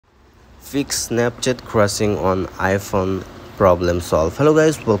Fix Snapchat crashing on iPhone, problem solved. Hello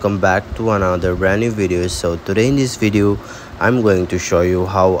guys, welcome back to another brand new video. So today in this video I'm going to show you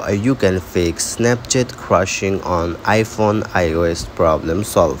how you can fix Snapchat crashing on iPhone iOS, problem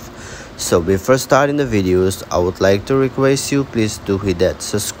solved. So before starting the videos, I would like to request you please do hit that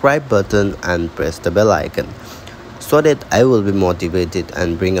subscribe button and press the bell icon so that I will be motivated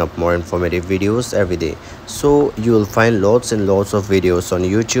and bring up more informative videos every day. So you will find lots and lots of videos on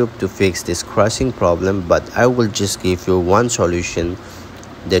YouTube to fix this crashing problem, but I will just give you one solution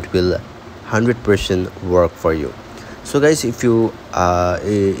that will 100% work for you. So guys, if you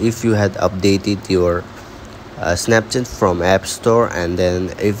had updated your Snapchat from App Store, and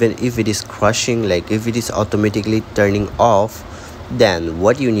then even if it is crashing, like if it is automatically turning off, then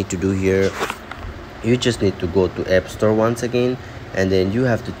what you need to do here, you just need to go to App Store once again, and then you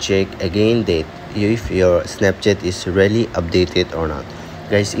have to check again that if your Snapchat is really updated or not.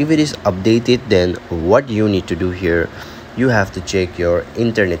 Guys, if it is updated, then what you need to do here, you have to check your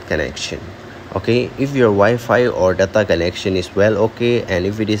internet connection. Okay, if your Wi-Fi or data connection is well okay, and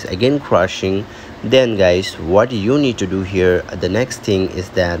if it is again crashing, then guys, what you need to do here, the next thing is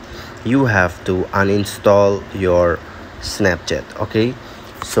that you have to uninstall your Snapchat. Okay,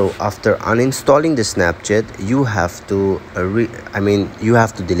 so after uninstalling the Snapchat, you have to you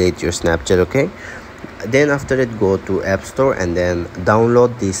have to delete your Snapchat. Okay, then after that, go to App Store and then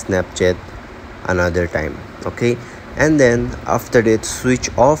download the Snapchat another time. Okay, and then after that, switch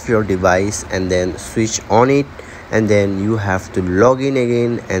off your device and then switch on it, and then you have to log in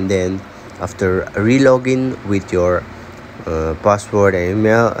again, and then after re-login with your password and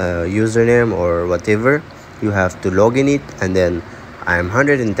email, username or whatever, you have to log in it, and then I am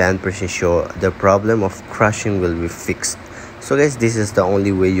 110% sure the problem of crashing will be fixed. So guys, this is the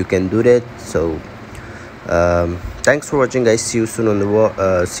only way you can do that. So thanks for watching guys. See you soon on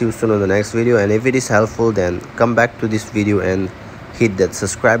the next video, and if it is helpful, then come back to this video and hit that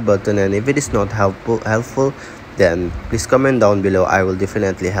subscribe button, and if it is not helpful, then please comment down below. I will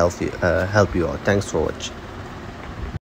definitely help you out. Thanks for watching.